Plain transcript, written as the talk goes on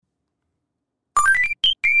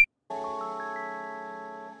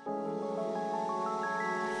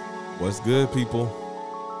What's good, people?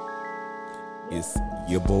 It's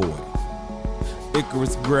your boy,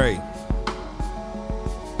 Icarus Gray.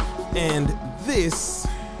 And this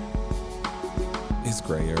is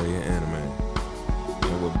Gray Area Anime.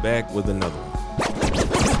 And we're back with another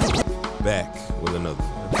one. Back with another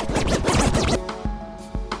one.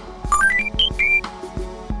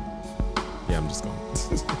 Yeah, I'm just going.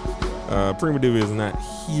 Prima Diva is not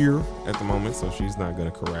here at the moment, so she's not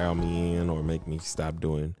going to corral me in or make me stop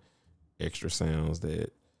doing extra sounds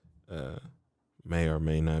that may or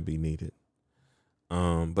may not be needed.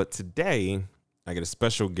 But today I get a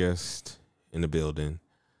special guest in the building.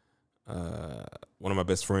 One of my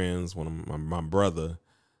best friends, one of my brother.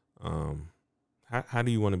 How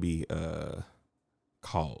do you want to be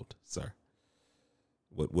called, sir?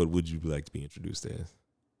 What would you like to be introduced as?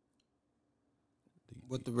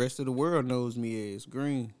 What the rest of the world knows me as,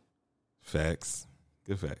 Green. Facts.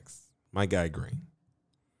 Good facts. My guy Green.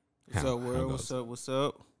 What's up, world? What's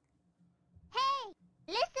up? Hey,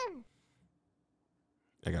 listen.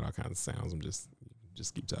 I got all kinds of sounds. I'm just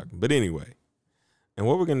keep talking. But anyway, and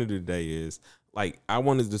what we're gonna do today is, like, I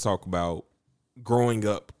wanted to talk about growing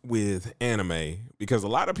up with anime because a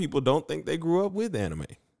lot of people don't think they grew up with anime.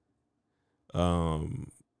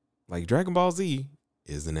 Like Dragon Ball Z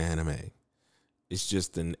is an anime. It's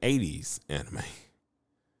just an 80s anime.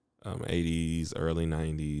 80s, early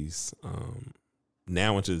 90s.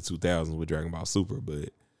 Now into the 2000s with Dragon Ball Super,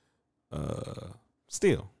 but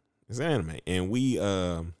still, it's anime. And we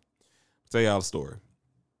tell y'all a story.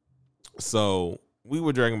 So we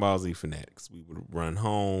were Dragon Ball Z fanatics. We would run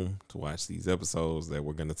home to watch these episodes that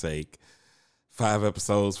were gonna take 5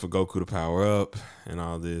 episodes for Goku to power up and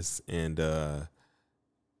all this. And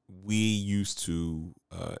we used to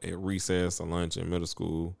at recess or lunch in middle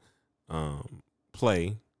school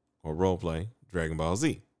play or role play Dragon Ball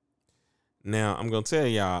Z. Now, I'm going to tell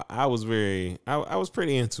y'all, I was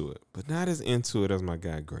pretty into it, but not as into it as my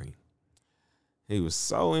guy Green. He was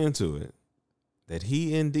so into it that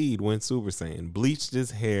he indeed went Super Saiyan, bleached his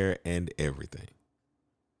hair and everything.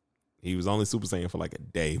 He was only Super Saiyan for like a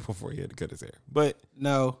day before he had to cut his hair. But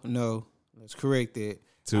No, let's correct that.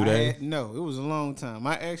 2 days? No, it was a long time.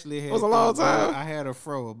 I actually had It was a long time? I had a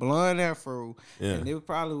blonde afro, Yeah. and it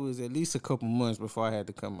probably was at least a couple months before I had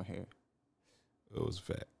to cut my hair. It was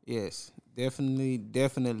fat. Yes,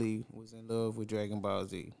 definitely was in love with Dragon Ball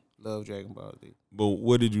Z. Love Dragon Ball Z. But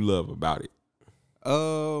what did you love about it?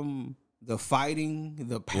 The fighting,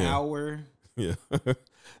 the power. Yeah.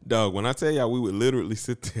 Dog, when I tell y'all we would literally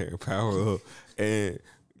sit there and power up, and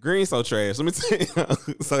Green's so trash. Let me tell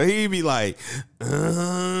you. So he'd be like,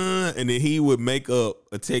 and then he would make up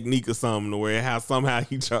a technique or something to where somehow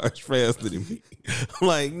he charged faster than me. I'm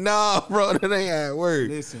like, nah, bro, that ain't how it works.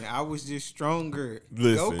 Listen, I was just stronger.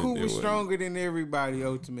 Listen, Goku was stronger than everybody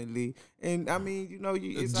ultimately. And I mean,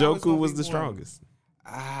 it's Goku was the strongest.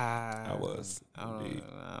 I was. I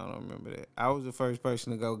don't remember that. I was the first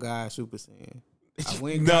person to go God Super Saiyan. I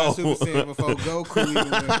went No. God Super Saiyan before Goku even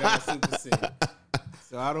went God Super Saiyan.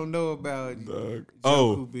 So I don't know about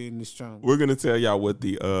Goku being the strongest. We're gonna tell y'all what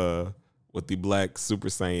the black Super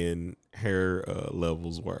Saiyan hair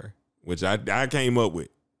levels were, which I came up with.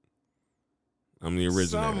 I'm the originator.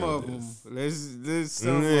 Some of them. There's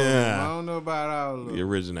some of them. I don't know about all of them. The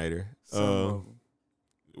originator. Some of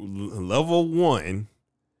them. Level 1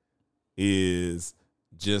 is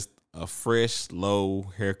just a fresh,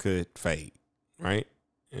 low haircut fade, right?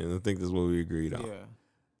 And I think that's what we agreed on. Yeah.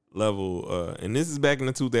 Level, and this is back in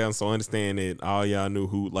the 2000s, so understand that all y'all knew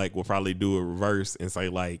who like will probably do a reverse and say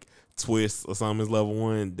like twist or something is level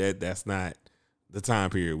 1. That's not the time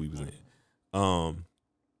period we was in.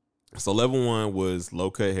 So level 1 was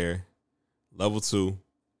low cut hair. Level 2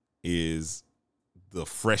 is the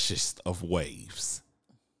freshest of waves,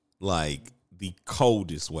 like the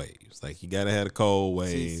coldest waves. Like you gotta have the cold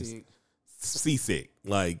waves. Seasick,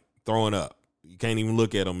 like throwing up. You can't even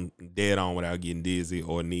look at them dead on without getting dizzy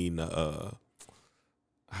or needing I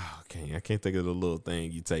can't think of the little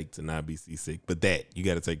thing you take to not be seasick, but that you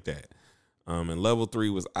got to take that. And level 3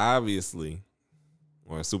 was obviously,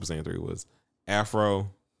 or Super Saiyan 3 was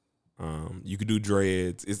afro. You could do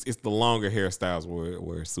dreads. It's the longer hairstyles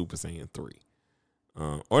were Super Saiyan 3.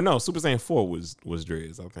 Or no, Super Saiyan 4 was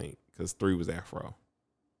dreads, I think, because 3 was afro.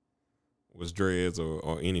 Was dreads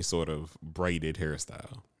or any sort of braided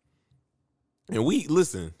hairstyle.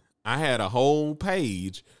 And I had a whole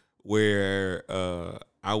page where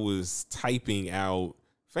I was typing out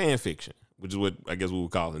fan fiction, which is what I guess we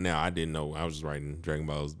would call it now. I didn't know. I was just writing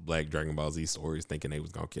Black Dragon Ball Z stories thinking they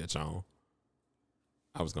was going to catch on.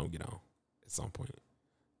 I was going to get on at some point.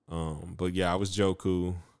 But yeah, I was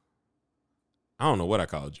Joku. I don't know what I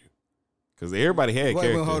called you. because everybody had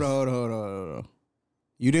characters. Wait, hold on.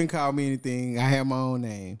 You didn't call me anything. I had my own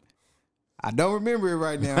name. I don't remember it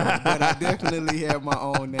right now, but I definitely have my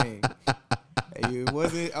own name. It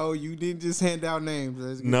wasn't. Oh, you didn't just hand out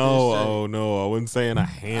names. No, I wasn't saying I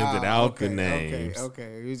handed out the names.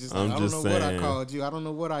 Okay. It was just. I don't know what I called you. I don't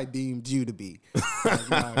know what I deemed you to be. Like,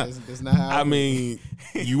 no, that's not how. I mean,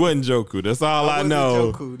 you wasn't Joku. That's all I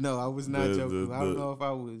know. Joku. No, I was not Joku. I don't know if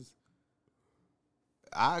I was.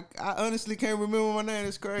 I honestly can't remember my name.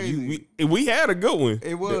 It's crazy. We had a good one.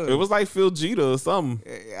 It was. It was like Phil Jeter or something.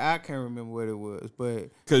 I can't remember what it was, but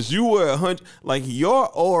because you were 100. Like your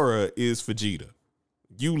aura is Vegeta.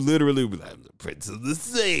 You literally were like the Prince of the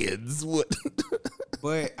Saiyans. What?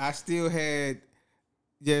 But I still had.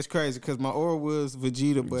 Yeah, it's crazy because my aura was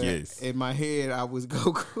Vegeta, but in my head I was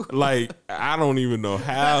Goku. Like I don't even know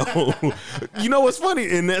how. You know what's funny?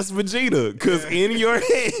 And that's Vegeta because in your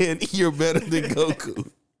head you're better than Goku,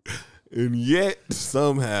 and yet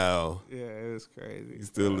somehow it was crazy. He's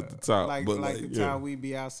still at the top. Like the time we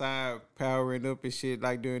be outside powering up and shit,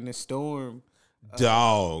 like during the storm.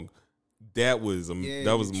 Dog. That was one of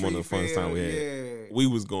the funnest times we had. Yeah. We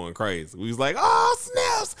was going crazy. We was like, oh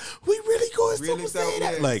snaps, we really going Super Saiyan.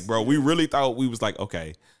 Yes. Like, bro, we really thought we was like,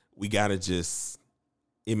 okay, we gotta just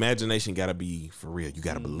imagination gotta be for real. You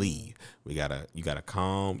gotta believe. You gotta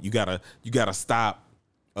calm. You gotta stop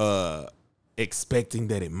expecting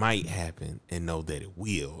that it might happen and know that it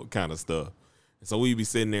will, kind of stuff. And so we be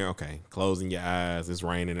sitting there, okay, closing your eyes. It's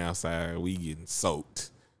raining outside. We getting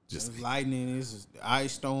soaked. Just it's lightning. It's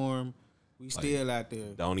ice storm. We still out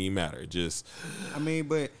there. Don't even matter. Just, I mean,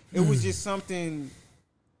 but it was just something.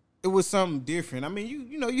 It was something different. I mean,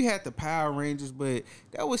 you know, you had the Power Rangers, but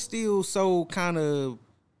that was still so kind of,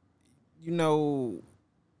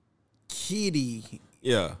 kiddie.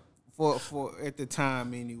 Yeah. For at the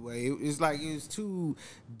time anyway, it's like it was too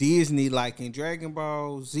Disney like in Dragon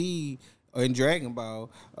Ball Z or in Dragon Ball.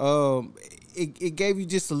 It gave you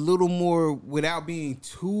just a little more without being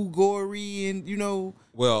too gory and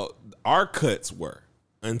Well, our cuts were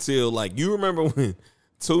until like you remember when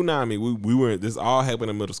Toonami we were this all happened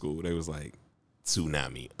in middle school. They was like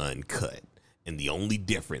Toonami uncut, and the only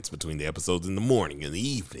difference between the episodes in the morning and the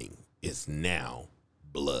evening is now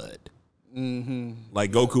blood. Mm-hmm.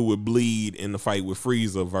 Like Goku would bleed in the fight with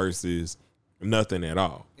Frieza versus nothing at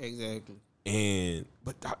all. Exactly.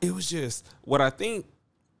 But it was just what I think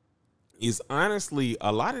is honestly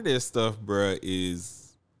a lot of this stuff, bruh,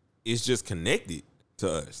 is just connected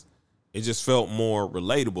to us. It just felt more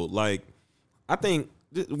relatable. Like I think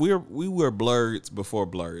we were Blurs before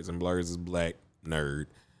Blurs, and Blurs is Black Nerd.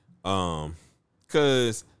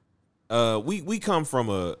 Cause we come from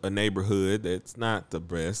a neighborhood that's not the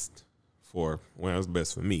best it's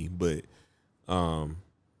best for me, but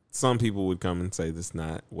some people would come and say this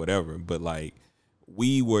not whatever, but like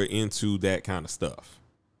we were into that kind of stuff.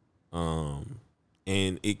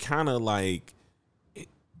 And it kind of like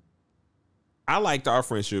I liked our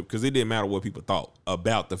friendship because it didn't matter what people thought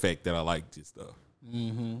about the fact that I liked this stuff.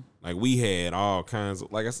 Mm-hmm. Like we had all kinds of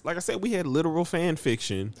like I said, we had literal fan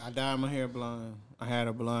fiction. I dyed my hair blonde. I had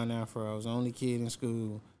a blonde afro. I was the only kid in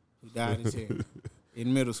school who dyed his hair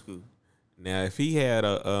in middle school. Now, if he had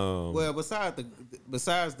a well, besides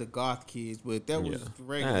the goth kids, but that was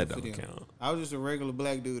regular for them. Count. I was just a regular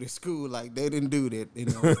black dude at school. Like they didn't do that in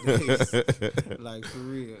those days. Like for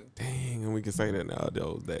real. Dang, and we can say that now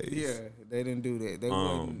those days. Yeah, they didn't do that. They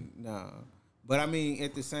wouldn't. Nah. But I mean,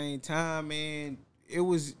 at the same time, man, it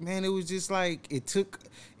was just like it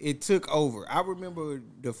took over. I remember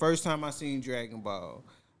the first time I seen Dragon Ball,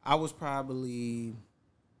 I was probably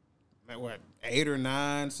 8 or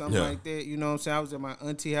 9, something like that. You know what I'm saying? I was at my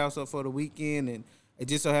auntie house up for the weekend, and it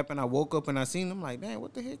just so happened I woke up and I seen them like, damn,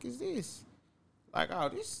 what the heck is this? Like, oh,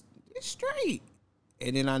 this straight.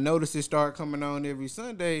 And then I noticed it started coming on every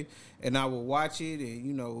Sunday, and I would watch it.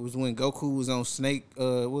 And it was when Goku was on Snake.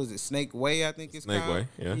 What was it? Snake Way, I think it's Snake called. Way.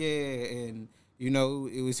 Yeah. Yeah, and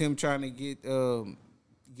it was him trying to get to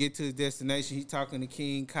his destination. He talking to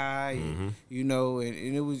King Kai, and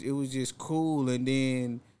it was just cool. And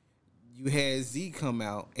then you had Z come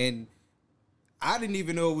out, and I didn't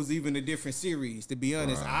even know it was even a different series, to be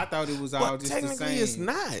honest. I thought it was all just the same. Technically, it's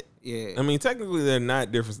not. Yeah. I mean, technically, they're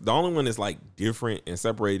not different. The only one that's like different and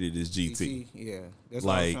separated is GT. Yeah. That's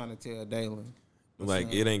what I was trying to tell Dalen.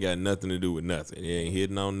 Like, it ain't got nothing to do with nothing. It ain't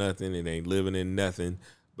hitting on nothing. It ain't living in nothing.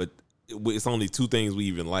 But it's only 2 things we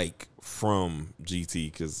even like from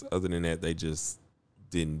GT, because other than that, they just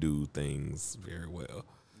didn't do things very well.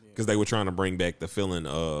 Because they were trying to bring back the feeling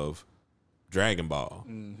of Dragon Ball.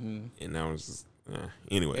 Mm-hmm. And I was just,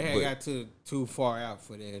 Anyway, They had got too far out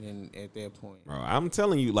for that, and at that point, bro, I'm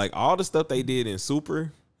telling you, like all the stuff they did in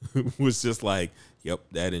Super was just like, yep,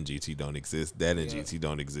 that in GT don't exist. That in GT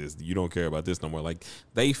don't exist. You don't care about this no more. Like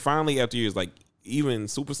they finally, after years, like even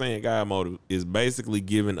Super Saiyan God mode is basically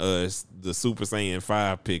giving us the Super Saiyan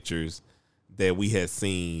 5 pictures that we had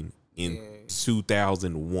seen in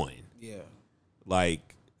 2001. Yeah.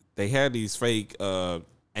 Like they had these fake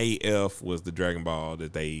AF was the Dragon Ball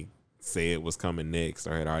that they said was coming next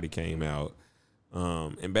or had already came out.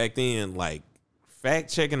 And back then, like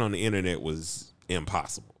fact checking on the internet was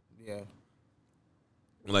impossible. Yeah.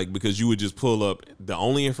 Like because you would just pull up, the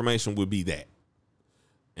only information would be that.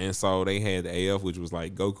 And so they had the AF, which was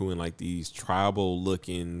like Goku in like these tribal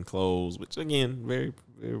looking clothes, which again, very,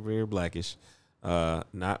 very, very blackish.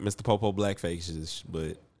 Not Mr. Popo blackfaces,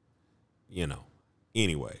 but you know.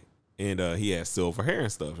 Anyway. And he had silver hair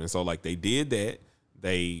and stuff. And so like they did that.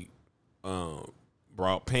 They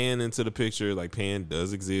brought Pan into the picture. Like Pan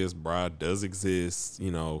does exist, Bra does exist,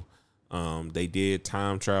 you know. They did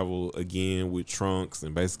time travel again with Trunks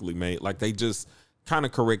and basically made like they just kind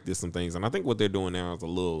of corrected some things. And I think what they're doing now is a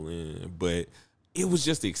little, but it was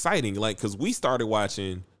just exciting. Like, cause we started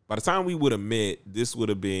watching, by the time we would have met, this would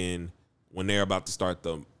have been when they're about to start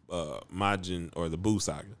the Majin or the Buu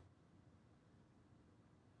saga.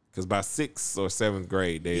 Cause by 6th or 7th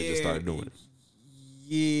grade, they just started doing it.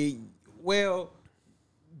 Yeah. Well,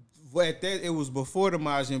 at that, it was before the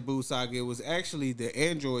Majin Buu saga. It was actually the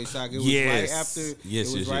Android saga. It was right after.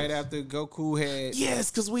 It was right after Goku had. Yes,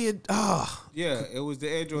 because we had. Yeah, it was the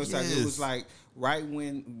Android saga. It was like right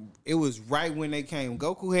when they came.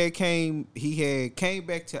 Goku had came. He had came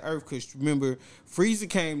back to Earth because remember Frieza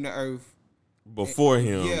came to Earth before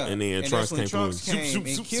him, and then Trunks came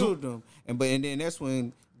and killed him. And then that's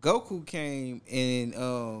when Goku came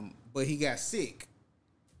and but he got sick.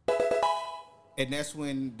 And that's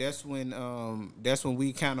when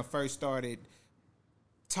we kind of first started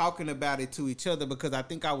talking about it to each other because I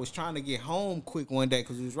think I was trying to get home quick one day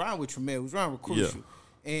because we was riding with Tremel, we was riding with Crucial.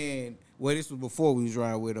 Yeah. And this was before we was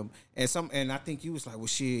riding with him. And I think you was like, well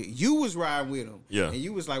shit, you was riding with him. Yeah. And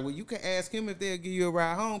you was like, well, you can ask him if they'll give you a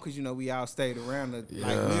ride home because you know we all stayed around like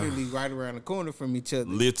literally right around the corner from each other.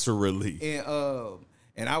 Literally.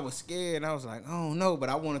 And I was scared. I was like, oh no, but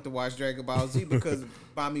I wanted to watch Dragon Ball Z because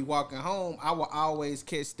by me walking home, I would always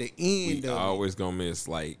catch the end of it. Always gonna miss.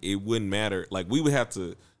 Like it wouldn't matter. Like we would have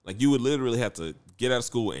to, like you would literally have to get out of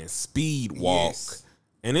school and speed walk. Yes.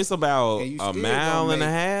 And it's about a mile and a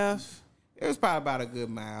half. It was probably about a good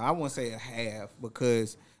mile. I wouldn't say a half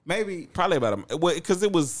because maybe probably about because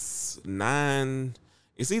it was 9.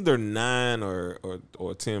 It's either 9 or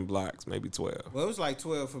 10 blocks, maybe 12. Well, it was like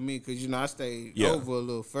 12 for me because, you know, I stayed over a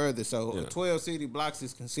little further. So 12 city blocks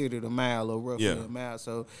is considered a mile or roughly a mile.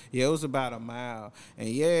 So, yeah, it was about a mile. And,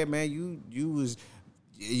 yeah, man, you was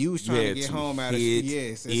trying to get home out of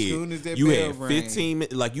as soon as that you bell had 15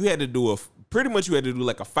 minutes. Like, you had to do pretty much you had to do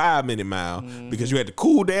like a 5-minute mile because you had to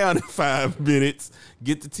cool down in 5 minutes,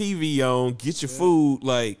 get the TV on, get your food.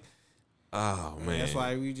 Like, oh, man. That's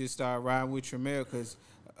why we just started riding with Tremel because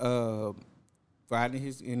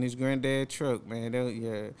riding in his granddad truck,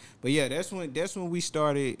 man. But yeah, that's when we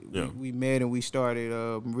started. Yeah. We met and we started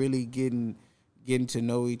really getting to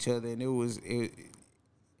know each other, and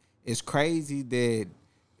it's crazy that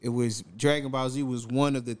it was Dragon Ball Z was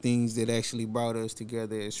one of the things that actually brought us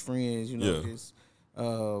together as friends. You know, just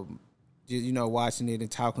you know, watching it and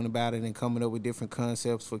talking about it and coming up with different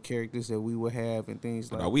concepts for characters that we would have and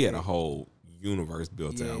things like that. We had a whole universe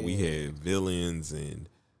built out. We had villains and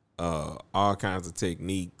all kinds of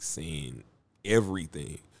techniques and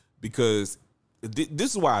everything. Because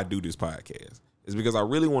this is why I do this podcast. Is because I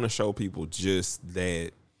really want to show people just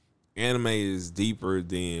that anime is deeper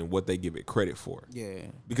than what they give it credit for. Yeah.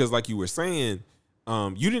 Because like you were saying,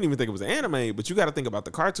 you didn't even think it was an anime, but you got to think about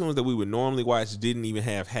the cartoons that we would normally watch didn't even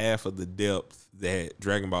have half of the depth that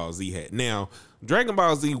Dragon Ball Z had. Now, Dragon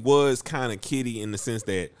Ball Z was kind of kiddie in the sense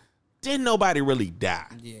that didn't nobody really die.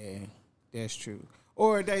 Yeah, that's true.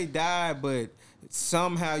 Or they died, but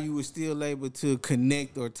somehow you were still able to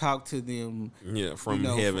connect or talk to them. Yeah, from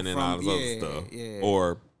heaven and all this other stuff. Yeah.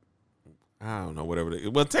 Or I don't know, whatever.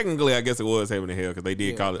 Well, technically, I guess it was heaven and hell because they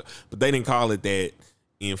did call it, but they didn't call it that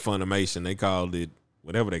in Funimation. They called it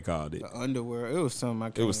whatever they called it. The underworld. It was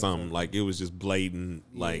something. It was something like it was just blatant,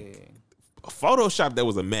 like a Photoshop that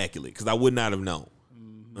was immaculate because I would not have known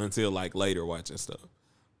until like later watching stuff.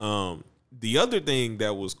 The other thing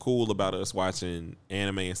that was cool about us watching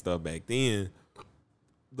anime and stuff back then,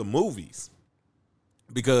 the movies.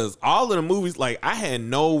 because all of the movies, like I had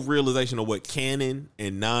no realization of what canon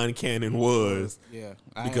and non-canon was. Yeah,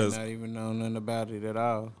 I Because- had not even known nothing about it at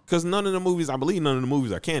all. Because none of the movies, I believe none of the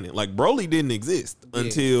movies are canon. Like Broly didn't exist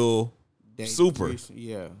until They- Super.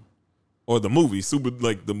 Yeah. Or the movie, Super,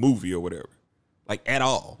 like the movie or whatever. Like at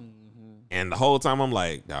all. And the whole time I'm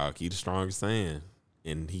like, dog, he the strongest Saiyan.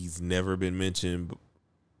 And he's never been mentioned.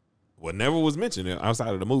 Well, never was mentioned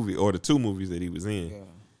outside of the movie or the two movies that he was in.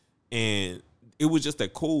 Yeah. And it was just a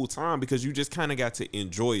cool time because you just kind of got to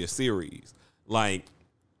enjoy a series. Like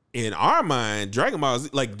in our mind, Dragon Ball Z,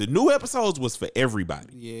 like the new episodes was for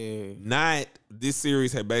everybody. Yeah. Not this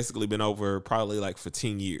series had basically been over probably like for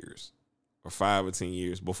 10 years or 5 or 10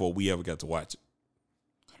 years before we ever got to watch it.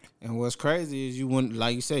 And what's crazy is you wouldn't,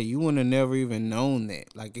 like you say, you wouldn't have never even known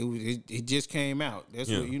that. Like it just came out. That's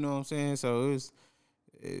Yeah. what, you know what I'm saying. So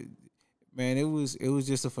man, it was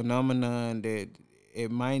just a phenomenon that it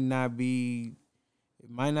might not be,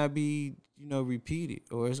 you know, repeated,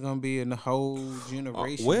 or it's gonna be in the whole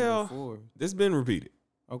generation. well, before. This been repeated.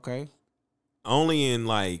 Okay. Only in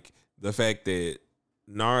like the fact that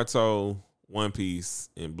Naruto, One Piece,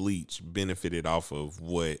 and Bleach benefited off of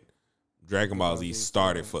what Dragon Ball Z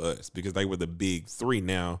started for us because they were the big three.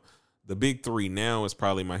 Now, the big three now is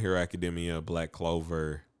probably My Hero Academia, Black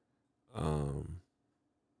Clover.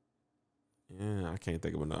 Yeah, I can't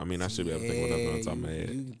think of another. I mean, I should be able to think of another on top of my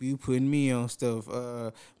head. You putting me on stuff.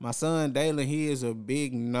 My son Dalen, he is a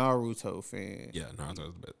big Naruto fan. Yeah,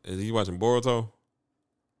 Naruto's the best. Is he watching Boruto?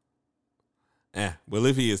 Well,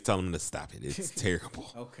 if he is, tell him to stop it. It's terrible.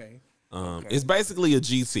 Okay. It's basically a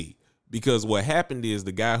GC because what happened is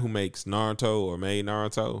the guy who makes Naruto or made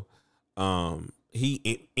Naruto,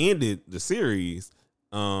 he ended the series,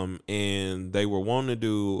 and they were wanting to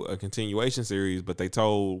do a continuation series, but they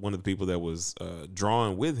told one of the people that was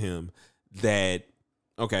drawing with him that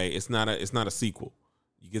okay, it's not a sequel.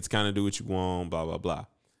 You get to kind of do what you want, blah blah blah.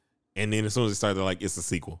 And then as soon as it started, they're like, it's a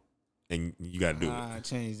sequel, and you got to do it. I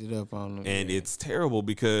changed it up on them. And it's terrible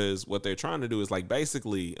because what they're trying to do is like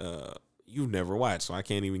basically you've never watched, so I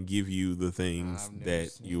can't even give you the things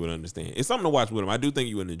that you would understand. It's something to watch with them. I do think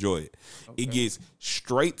you would enjoy it. Okay. It gets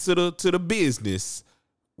straight to the business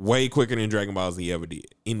way quicker than Dragon Ball Z ever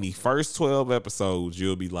did. In the first 12 episodes,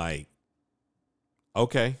 you'll be like,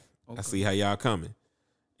 okay. I see how y'all coming.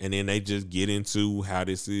 And then they just get into how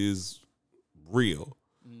this is real.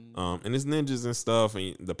 And it's ninjas and stuff,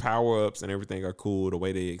 and the power-ups and everything are cool. The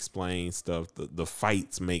way they explain stuff, the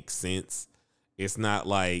fights make sense. It's not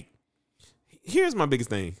like, here's my biggest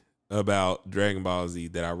thing about Dragon Ball Z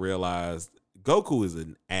that I realized: Goku is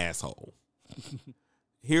an asshole.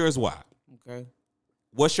 Here's why. Okay.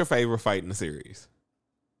 What's your favorite fight in the series?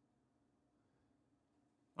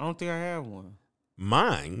 I don't think I have one.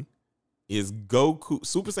 Mine is Goku,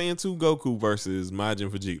 Super Saiyan 2 Goku versus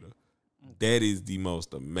Majin Vegeta. That is the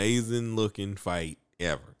most amazing looking fight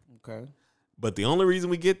ever. Okay. But the only reason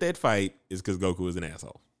we get that fight is because Goku is an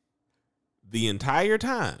asshole. The entire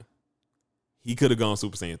time, he could have gone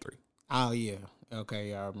Super Saiyan 3. Oh, yeah. Okay,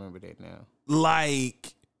 yeah, I remember that now.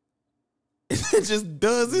 Like, it just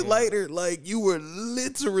does it later. Like, you were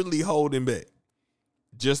literally holding back.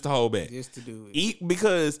 Just to hold back. Just to do it.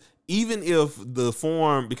 Because even if the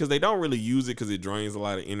form, because they don't really use it because it drains a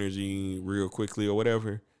lot of energy real quickly or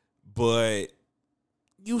whatever, but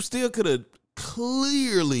you still could have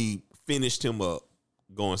clearly finished him up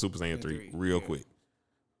going Super Saiyan 3 real quick.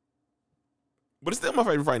 But it's still my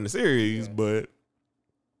favorite fight in the series, but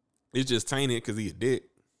it's just tainted because he a dick.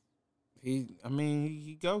 He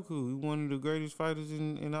Goku. He one of the greatest fighters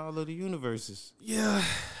in all of the universes. Yeah.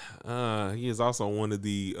 He is also one of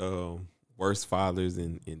the worst fathers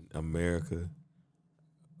in America.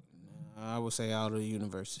 I would say all of the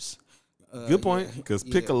universes. Good point, because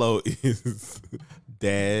Piccolo is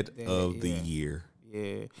dad of the year.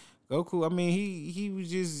 Yeah. Goku, I mean, he was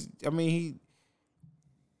just,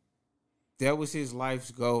 that was his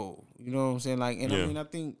life's goal. You know what I'm saying? Like, and I mean, I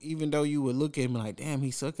think even though you would look at him like, damn,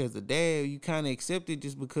 he suck as a dad, you kind of accept it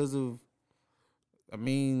just because of,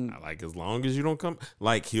 like, as long as you don't come,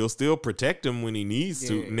 like, he'll still protect him when he needs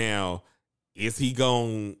to. Now, is he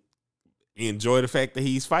gonna enjoy the fact that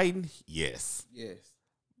he's fighting? Yes.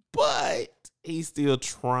 But he's still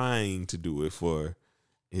trying to do it for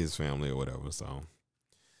his family or whatever. So,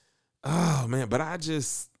 oh man, but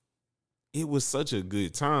it was such a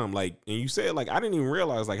good time. Like, and you said, like, I didn't even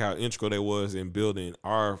realize like how integral that was in building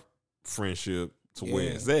our friendship to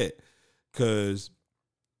where it's at. Cause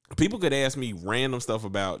people could ask me random stuff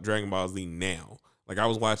about Dragon Ball Z now. Like, I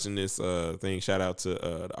was watching this thing, shout out to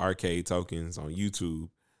the Arcade Tokens on YouTube.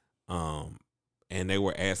 And they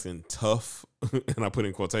were asking tough, and I put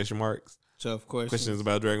in quotation marks, Tough questions. questions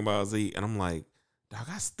about Dragon Ball Z, and I'm like, dog,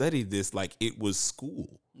 I studied this like it was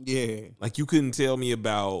school. Yeah. Like you couldn't tell me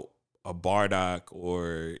about a Bardock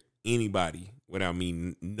or anybody without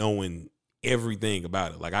me knowing everything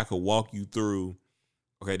about it. Like I could walk you through,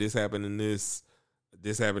 okay, this happened in this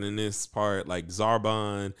happened in this part, like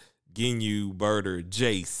Zarbon, Ginyu, Birder,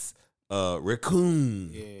 Jace, Raccoon.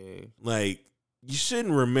 Yeah. Like you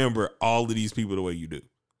shouldn't remember all of these people the way you do.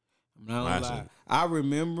 I'm not gonna lie. I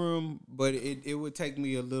remember them, but it would take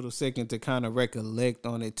me a little second to kind of recollect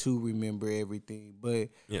on it to remember everything. But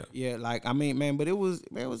yeah, like I mean, man, but it was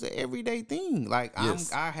an everyday thing. Like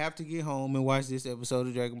Yes. I have to get home and watch this episode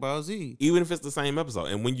of Dragon Ball Z. Even if it's the same episode.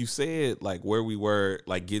 And when you said like where we were,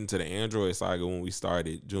 like getting to the Android saga when we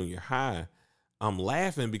started junior high, I'm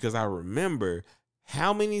laughing because I remember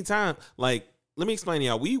how many times, like, let me explain to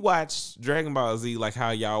y'all. We watched Dragon Ball Z like how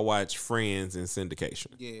y'all watch Friends in syndication.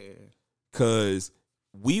 Yeah. Cause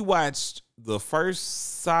we watched the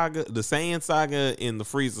first saga, the Saiyan saga and the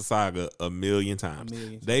Frieza saga a million times.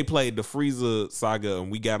 They played the Frieza saga and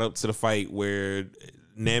we got up to the fight where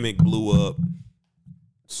Namek blew up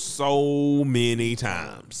so many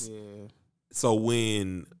times. Yeah. So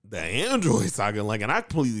when the Android saga, like, and I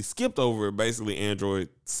completely skipped over basically Android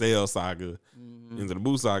Cell saga into the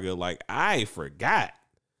Boo saga, like I forgot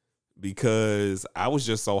because I was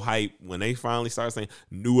just so hyped when they finally started saying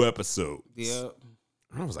new episodes. Yep.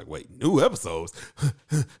 I was like, wait, new episodes?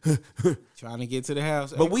 Trying to get to the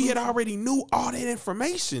house. But we had already knew all that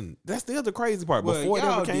information. That's the other crazy part. Before it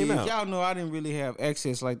ever came out. Y'all know I didn't really have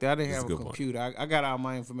access like that. I didn't That's have a a good computer. I got all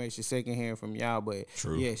my information secondhand from y'all. But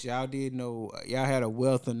True. yes, y'all did know. Y'all had a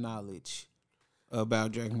wealth of knowledge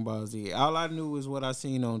about Dragon Ball Z. All I knew was what I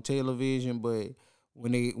seen on television. But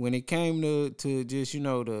when it came to just, you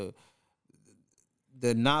know,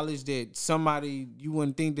 the knowledge that somebody you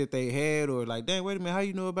wouldn't think that they had, or like, dang, wait a minute, how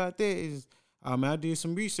you know about that? Is I did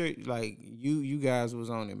some research. Like you guys was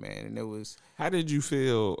on it, man, and it was. How did you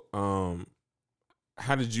feel?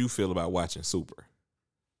 How did you feel about watching Super?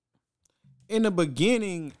 In the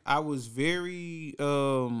beginning, I was very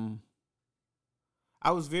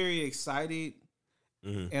excited.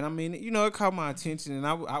 Mm-hmm. And I mean, you know, it caught my attention, and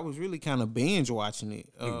I was really kind of binge watching it.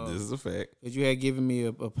 This is a fact. Because you had given me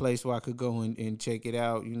a place where I could go and check it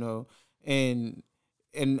out, you know, and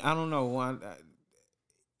I don't know,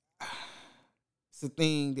 it's a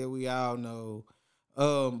thing that we all know,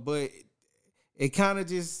 but it kind of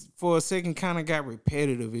just for a second kind of got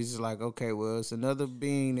repetitive. It's just like, okay, well, it's another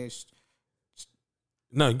being that's.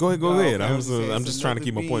 No, go ahead. Okay, I'm just trying to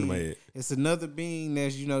keep my point in my head. It's another being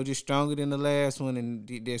that's, you know, just stronger than the last one, and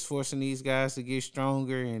that's forcing these guys to get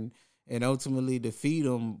stronger and ultimately defeat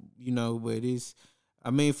them, you know. But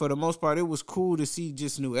I mean, for the most part, it was cool to see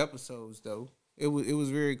just new episodes, though. It was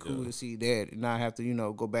very cool to see that, and not have to, you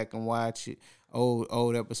know, go back and watch it,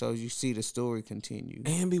 old episodes. You see the story continue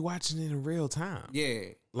and be watching it in real time. Yeah,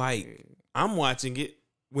 like I'm watching it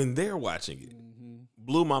when they're watching it.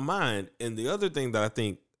 Blew my mind. And the other thing that I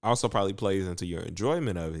think also probably plays into your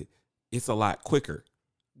enjoyment of it, it's a lot quicker.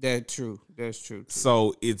 That's true. Too.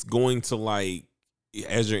 So it's going to, like,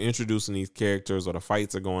 as you're introducing these characters or the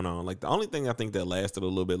fights are going on, like the only thing I think that lasted a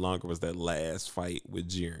little bit longer was that last fight with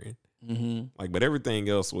Jiren. Mm-hmm. Like, but everything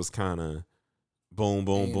else was kind of boom,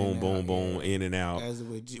 boom, boom, boom, boom, in and out. As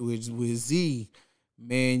with Z,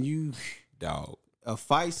 man, you dog. A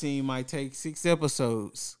fight scene might take 6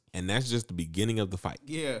 episodes. And that's just the beginning of the fight.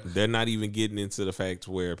 Yeah. They're not even getting into the fact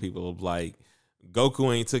where people are like,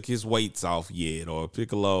 Goku ain't took his weights off yet, or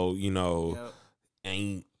Piccolo, you know,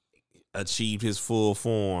 ain't achieved his full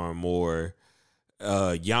form, or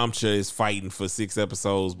Yamcha is fighting for 6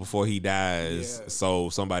 episodes before he dies, so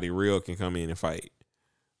somebody real can come in and fight.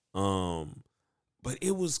 But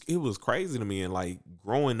it was crazy to me, and like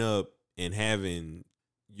growing up and having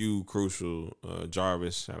you, Crucial,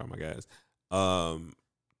 Jarvis, shout out my guys,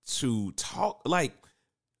 to talk, like,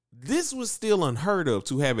 this was still unheard of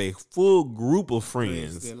to have a full group of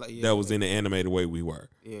friends that was in the animated way we were.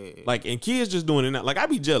 Yeah. Like, and kids just doing it now. Like, I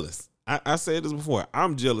be jealous. I said this before.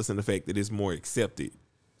 I'm jealous in the fact that it's more accepted.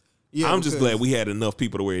 Yeah, I'm just glad we had enough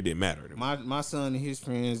people to where it didn't matter. My son and his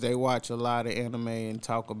friends, they watch a lot of anime and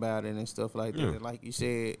talk about it and stuff like that. And like you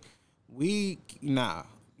said, they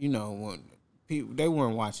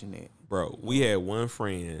weren't watching it. Bro, we had one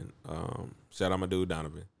friend, shout out my dude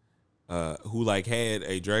Donovan, who like had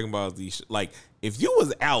a Dragon Ball Z like, if you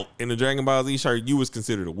was out in a Dragon Ball Z shirt, you was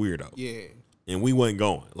considered a weirdo. Yeah. And we wasn't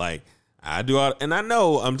going. Like, I do all, and I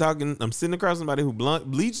know I'm sitting across somebody who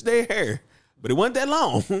bleached their hair, but it wasn't that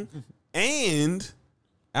long. And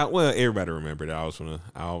Well, everybody remembered it. I was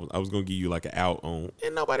gonna give you like an out on,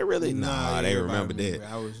 and nobody really. Nah, they remembered that.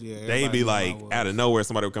 They be like out of nowhere,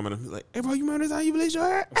 somebody would come in and be like, "Hey, bro, you remember this? How you bleach your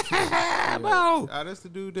hair?" Bro, that's the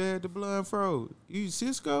dude that had the blood fro. You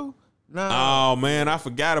Cisco? Nah. Oh man, I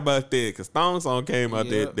forgot about that because Thong Song came out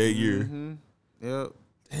that year. Mm-hmm. Yep.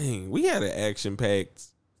 Dang, we had an action packed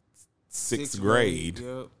sixth grade.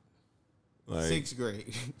 Yep. Like, sixth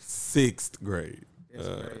grade. Sixth grade. That's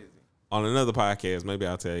crazy. On another podcast, maybe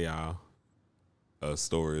I'll tell y'all a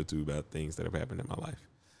story or two about things that have happened in my life.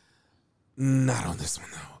 Not on this one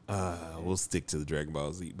though. We'll stick to the Dragon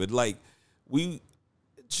Ball Z. But like, we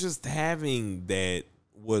just having that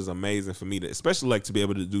was amazing for me, especially like to be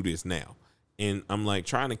able to do this now. And I'm like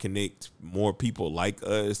trying to connect more people like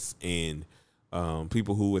us and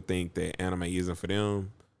people who would think that anime isn't for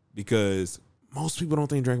them, because most people don't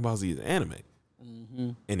think Dragon Ball Z is anime. Mm-hmm.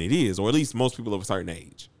 And it is, or at least most people of a certain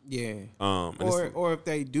age. Yeah. Or if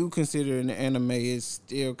they do consider an anime, it's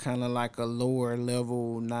still kind of like a lower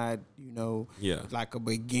level, not, like a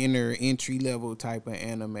beginner entry level type of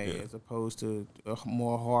anime as opposed to a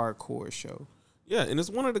more hardcore show. Yeah, and it's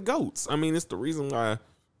one of the GOATs. I mean, it's the reason why.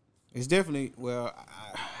 It's definitely, I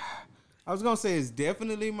was going to say it's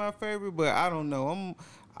definitely my favorite, but I don't know.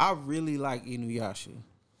 I really like Inuyasha.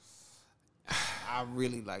 I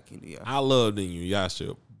really like Inuyasha. I love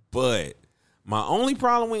Inuyasha, but my only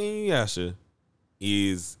problem with Inuyasha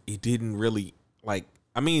is it didn't really like.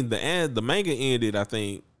 I mean, the manga ended, I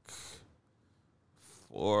think,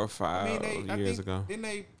 4 or 5 years ago. Didn't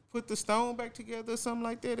they put the stone back together or something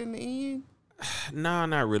like that in the end? No,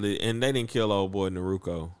 not really. And they didn't kill old boy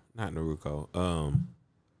Naruto. Not Naruto.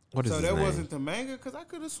 What is his name? So that wasn't the manga? Because I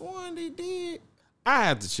could have sworn they did. I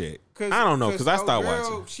have to check. I don't know because I stopped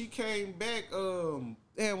watching. She came back.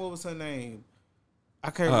 Damn, what was her name?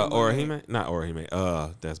 I can't remember. Orihime? Not Orihime.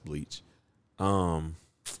 That's Bleach.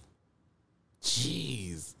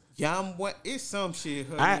 Jeez. It's some shit.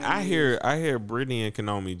 I hear Brittany and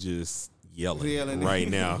Konami just yelling right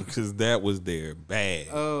now because that was their bad.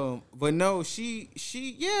 But no,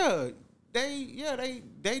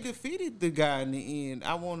 they defeated the guy in the end.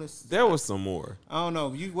 There was some more. I don't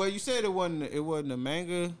know. You said it wasn't a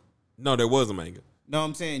manga. No, there was a manga. No,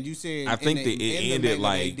 I'm saying you said. I think it ended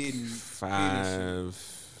like 5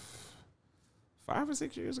 or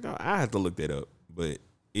 6 years ago. I have to look that up, but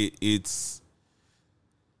it's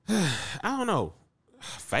I don't know.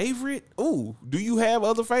 Favorite? Ooh, do you have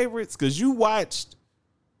other favorites? Because you watched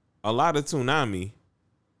a lot of Toonami.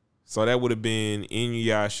 So that would have been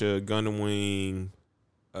Inuyasha, Gundam Wing,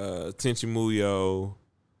 Tenchi Muyo,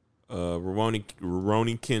 Rurouni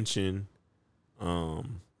Kenshin,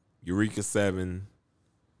 Eureka 7.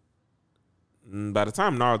 By the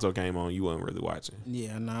time Naruto came on, you weren't really watching.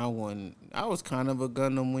 Yeah, no, I wasn't. I was kind of a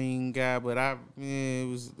Gundam Wing guy, but it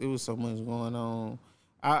was so much going on.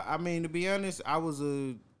 I mean, to be honest, I was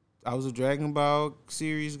a Dragon Ball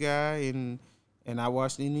series guy, and I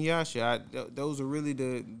watched Inuyasha. Those are really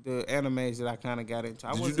the animes that I kind of got into.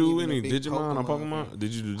 Did you do any Digimon or Pokemon? Fan.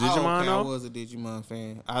 Did you do Digimon? I was a Digimon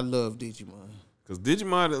fan. I love Digimon. Because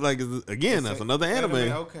Digimon, that's another anime.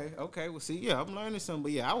 Okay. Well, see, yeah, I'm learning something.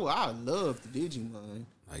 But yeah, I love the Digimon.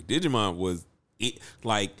 Like Digimon was it.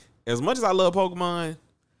 Like as much as I love Pokemon,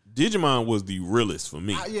 Digimon was the realest for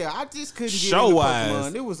me. I just couldn't get show into wise.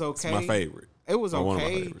 Pokemon. It was okay. It's my favorite. It was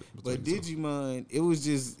okay, but Digimon, it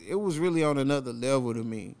was really on another level to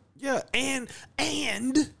me. Yeah, and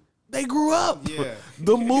they grew up. Yeah,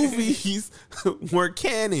 the movies were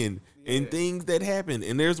canon and things that happened.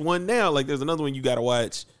 And there's one now. Like there's another one you got to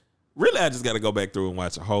watch. Really, I just got to go back through and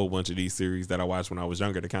watch a whole bunch of these series that I watched when I was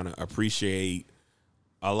younger to kind of appreciate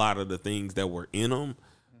a lot of the things that were in them.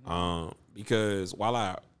 Because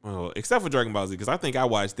except for Dragon Ball Z, because I think I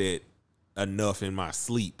watched that enough in my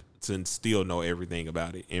sleep to still know everything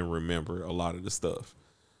about it and remember a lot of the stuff.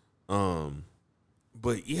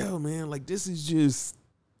 But yeah, man, like this is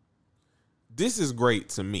great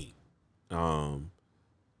to me.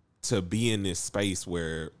 To be in this space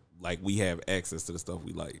where like we have access to the stuff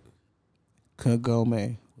we like.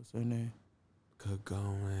 Kagome. What's her name?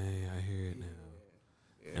 Kagome. I hear it now.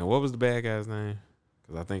 Yeah. And what was the bad guy's name?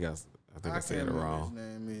 Because I think I said it wrong.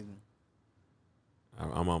 His name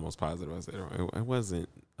I'm almost positive I said it wrong. It wasn't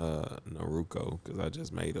Naruto because I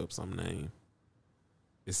just made up some name.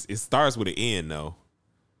 It starts with an N though.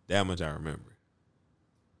 That much I remember.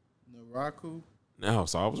 Naraku? No,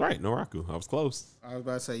 so I was right. Naraku. I was close. I was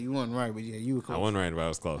about to say you weren't right, but yeah, you were close. I wasn't right, but I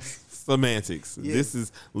was close. Semantics. Yeah. This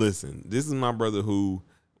is my brother who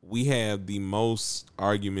we have the most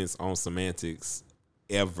arguments on semantics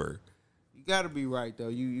ever. You gotta be right though.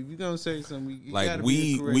 You if you gonna say something, you Like gotta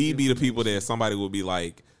we be the people that information. somebody would be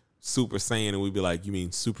like Super Saiyan, and we'd be like, you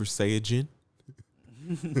mean Super Saiyajin?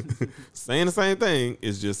 Saying the same thing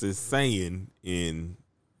is just as saying in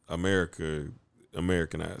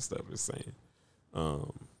Americanized stuff is saying.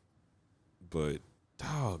 But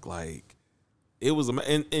dog, like it was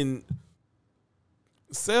and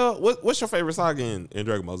Cell. What's your favorite saga in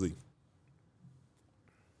Dragon Ball Z?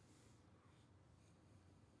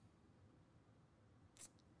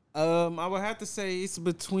 I would have to say it's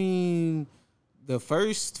between the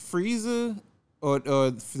first Frieza or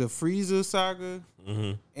the Frieza saga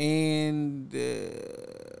and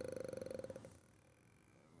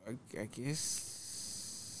I guess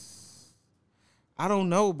I don't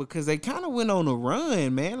know because they kind of went on a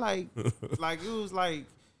run, man. Like like it was like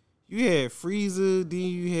you had Frieza, then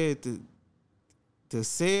you had the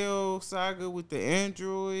Cell saga with the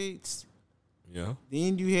androids, Yeah,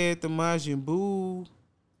 then you had the Majin Buu.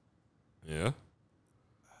 yeah.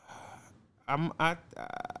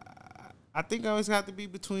 I think I always have to be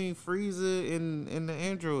between Frieza and the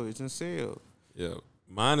androids and Cell. Yeah,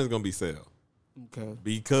 mine is gonna be Cell Okay.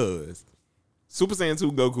 because Super Saiyan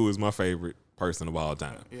 2 Goku is my favorite person of all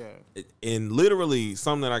time. Yeah. And literally,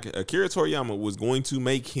 something that Akira Toriyama was going to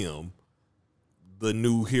make him the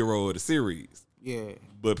new hero of the series, Yeah.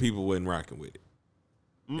 but people wasn't rocking with it,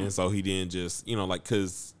 and so he didn't just like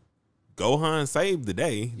because Gohan saved the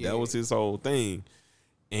day. Yeah. That was his whole thing.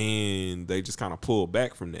 And they just kind of pulled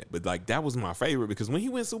back from that. But like that was my favorite because when he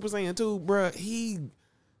went Super Saiyan 2, bruh, he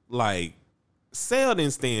like Cell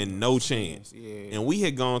didn't stand no chance. Yeah. And we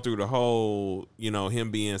had gone through the whole,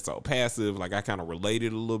 him being so passive. Like I kind of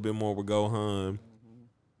related a little bit more with Gohan.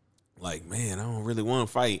 Like, man, I don't really want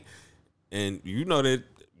to fight. And you know that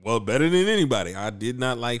better than anybody. I did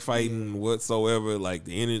not like fighting whatsoever. Like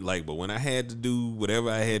but when I had to do whatever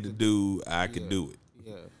I had to do, I could do it.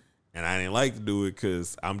 Yeah. And I didn't like to do it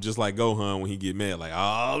because I'm just like Gohan when he get mad. Like,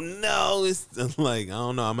 oh no, it's like I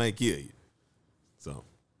don't know, I might kill you. So,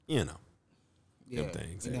 Yeah. them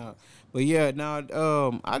things. But yeah,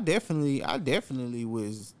 now I definitely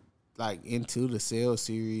was like into the Cell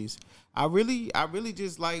series. I really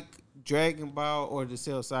just like Dragon Ball or the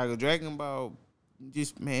Cell Saga. Dragon Ball,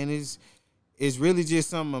 just man, it's really just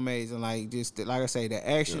something amazing. Like just like I say, the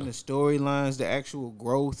action, the storylines, the actual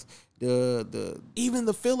growth, the Even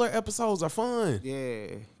the filler episodes are fun. yeah.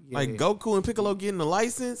 Like Goku and Piccolo getting the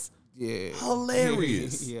license,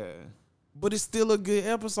 hilarious. Yeah. But it's still a good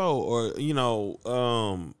episode. Or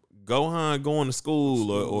Gohan going to school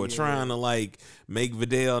or trying to like make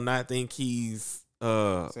Videl not think he's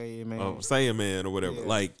Saiyaman or whatever. Yeah.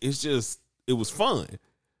 Like it was fun.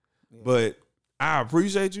 But I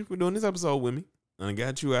appreciate you for doing this episode with me. I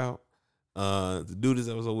got you out to do this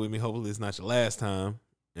episode with me. Hopefully it's not your last time.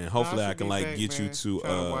 And hopefully I can get you to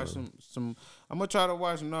watch some. I'm gonna try to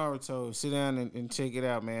watch Naruto. Sit down and check it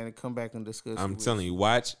out, man, and come back and discuss. I'm telling you,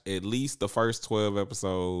 watch at least the first 12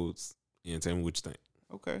 episodes and tell me what you think.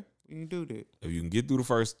 Okay, you can do that. If you can get through the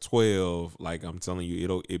first 12, like I'm telling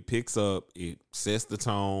you, it picks up, it sets the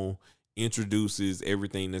tone, introduces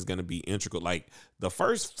everything that's gonna be integral. Like the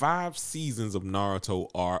first 5 seasons of Naruto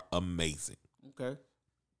are amazing. Okay.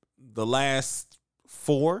 The last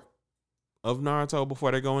 4 of Naruto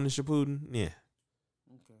before they go into Shippuden, yeah.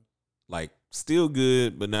 Okay. Like still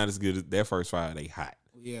good, but not as good as that first 5. They hot.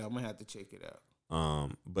 Yeah, I'm gonna have to check it out.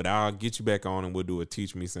 But I'll get you back on and we'll do a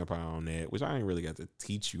Teach Me Senpai on that, which I ain't really got to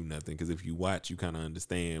teach you nothing because if you watch, you kind of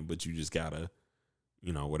understand, but you just gotta,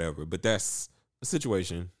 whatever. But that's a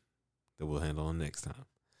situation that we'll handle on next time.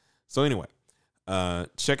 So anyway,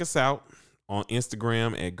 check us out on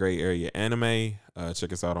Instagram at Gray Area Anime.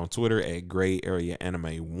 Check us out on Twitter at Gray Area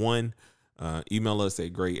Anime 1. Email us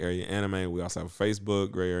at Gray Area Anime. We also have a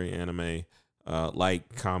Facebook, Gray Area Anime.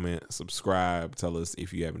 Like, comment, subscribe. Tell us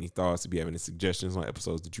if you have any thoughts, if you have any suggestions on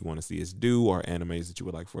episodes that you want to see us do or animes that you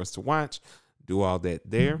would like for us to watch. Do all that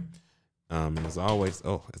there. And as always,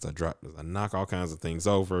 as I knock all kinds of things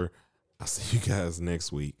over, I'll see you guys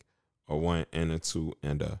next week. A 1 and a 2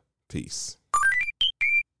 and a peace.